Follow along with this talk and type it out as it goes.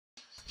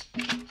I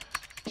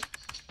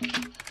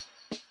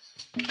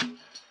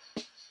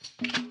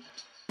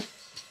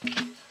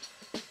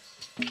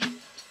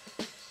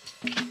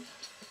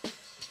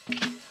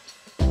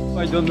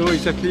don't know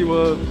exactly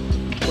what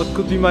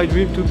could be my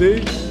dream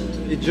today.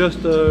 It's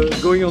just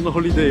going on a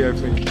holiday, I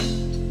think.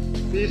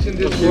 Peace in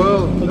this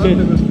world. Okay.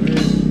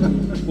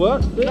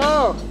 What?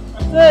 No!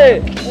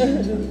 Say!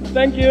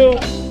 Thank you!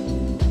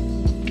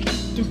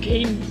 To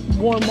gain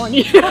more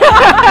money.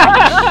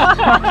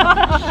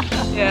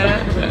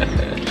 Yeah,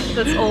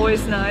 that's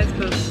always nice,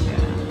 but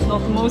yeah, it's not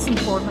the most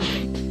important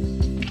thing.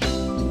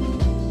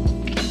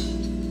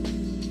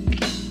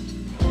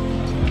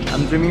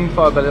 I'm dreaming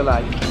for a better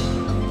life.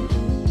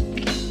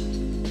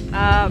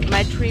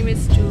 My dream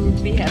is to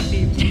be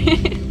happy.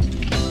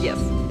 Yes.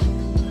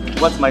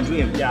 What's my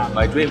dream? Yeah.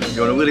 My dream.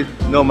 You want to really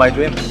know my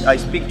dream? I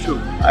speak true.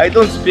 I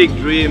don't speak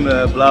dream,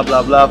 blah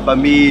blah blah. For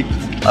me,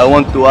 I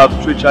want to have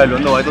 3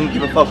 children. No, I don't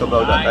give a fuck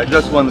about that. I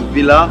just want a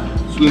villa,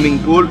 swimming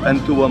pool,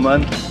 and 2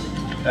 women,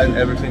 and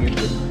everything is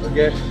good.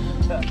 Okay?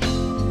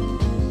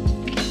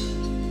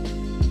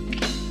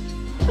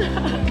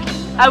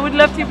 I would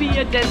love to be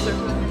a dancer.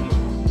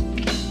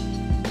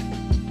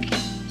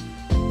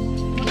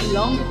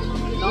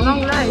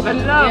 Long life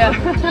and love. Yeah.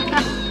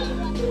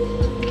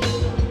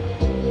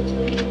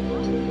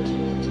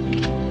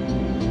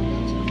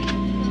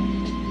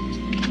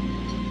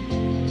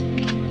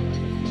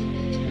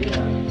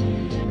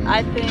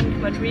 I think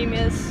my dream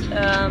is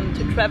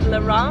to travel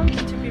around,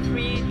 to be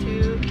free,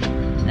 to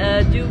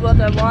do what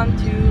I want,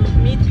 to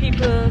meet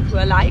people who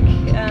I like,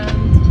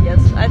 and yes,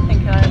 I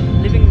think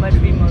I'm living my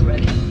dream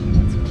already.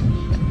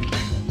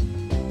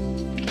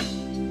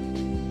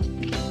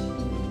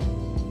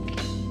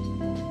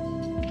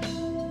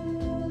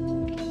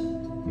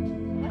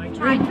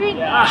 My dream,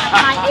 at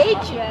my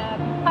age,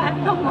 I have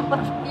no more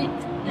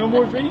dreams. No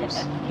more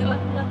dreams? Not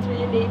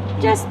really.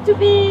 Just to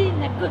be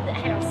in a good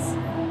health.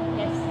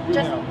 Yes,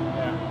 just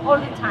all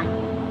the time.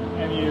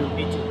 And you?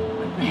 Me too.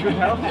 Good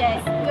health?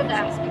 Yes, good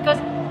health. Because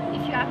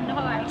if you have no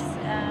health, you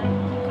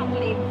can't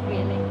live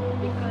really.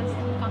 Because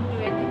you can't do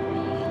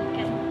anything. You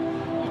can,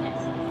 yes,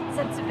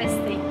 that's the best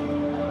thing.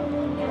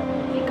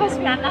 Because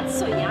we are not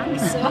so young,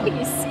 so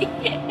you see,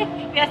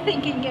 we are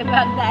thinking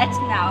about that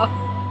now.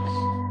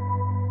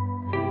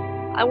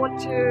 I want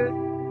to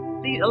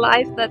lead a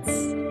life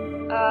that's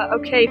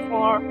okay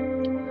for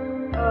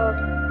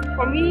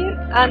me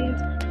and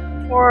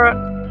for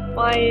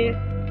my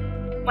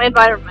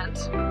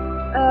environment.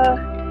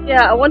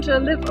 Yeah, I want to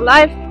live a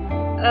life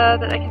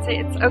that I can say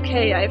it's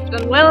okay. I've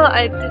done well.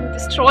 I didn't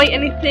destroy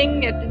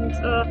anything. I didn't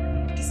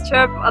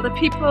disturb other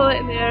people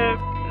in their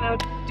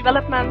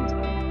development.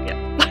 Yeah,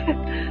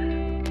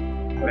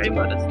 very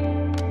modest.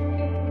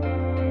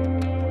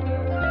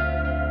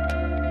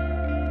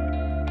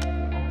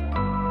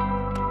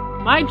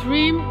 My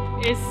dream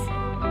is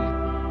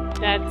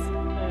that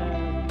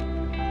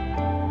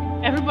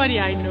everybody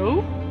I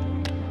know,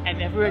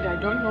 and everybody I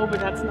don't know, but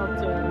that's not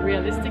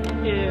realistic,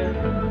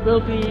 will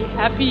be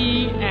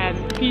happy and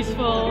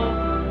peaceful,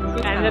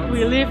 and that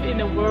we live in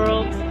a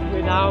world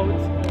without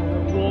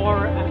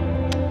war.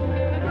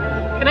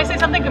 Can I say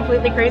something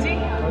completely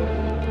crazy?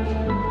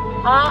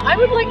 I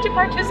would like to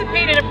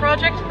participate in a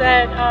project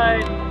that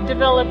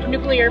developed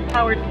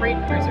nuclear-powered freight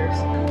cruisers.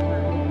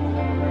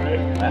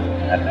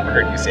 I've never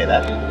heard you say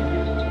that.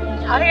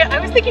 I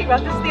was thinking about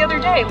this the other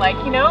day, like,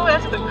 you know,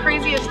 that's the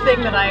craziest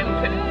thing that I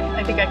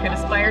think I could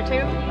aspire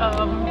to,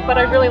 but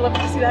I'd really love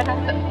to see that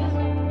happen.